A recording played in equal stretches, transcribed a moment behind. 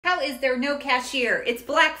is there no cashier? It's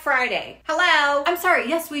Black Friday. Hello? I'm sorry,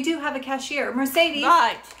 yes, we do have a cashier. Mercedes.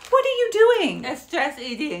 Right. What are you doing? Stress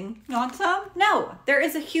eating. You want some? No, there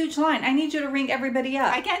is a huge line. I need you to ring everybody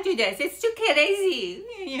up. I can't do this. It's too crazy.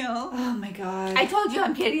 You know. Oh my God. I told you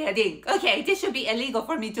I'm periodic. Okay, this should be illegal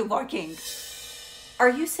for me to working. Are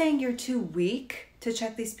you saying you're too weak to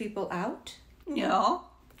check these people out? No.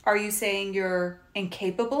 Are you saying you're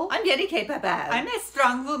incapable? I'm very capable. I'm a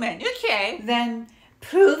strong woman. Okay. Then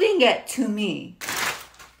proving it to me.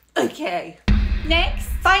 Okay. Next.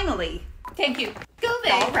 Finally. Thank you. Go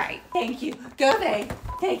away. All right. Thank you. Go away.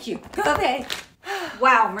 Thank you. Go away.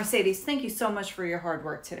 Wow, Mercedes, thank you so much for your hard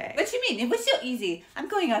work today. What you mean? It was so easy. I'm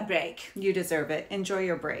going on break. You deserve it. Enjoy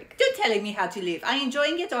your break. Don't telling me how to live. I'm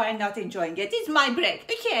enjoying it or I'm not enjoying it. It's my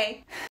break. Okay.